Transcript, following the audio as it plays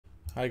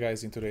Hi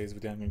guys, in today's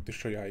video I'm going to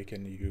show you how you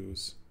can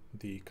use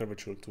the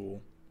curvature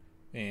tool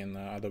in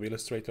Adobe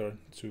Illustrator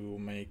to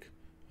make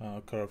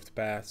curved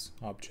paths,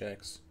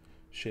 objects,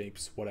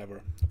 shapes,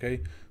 whatever. Okay,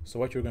 so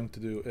what you're going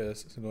to do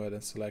is go ahead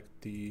and select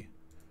the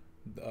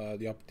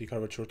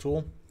curvature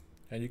tool,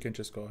 and you can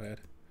just go ahead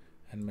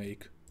and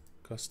make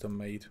custom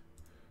made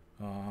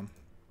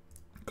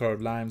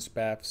curved lines,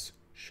 paths,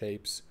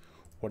 shapes,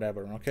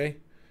 whatever. Okay,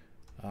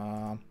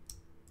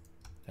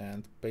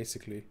 and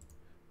basically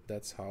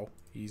that's how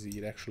easy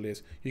it actually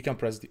is. You can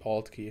press the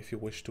Alt key if you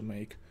wish to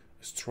make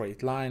a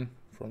straight line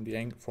from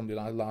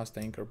the last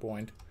anchor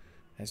point.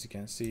 As you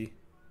can see,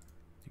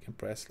 you can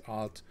press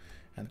Alt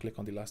and click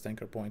on the last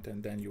anchor point,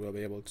 and then you will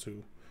be able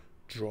to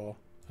draw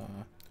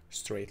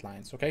straight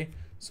lines. Okay,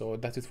 so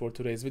that's it for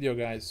today's video,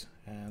 guys,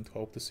 and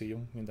hope to see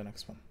you in the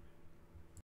next one.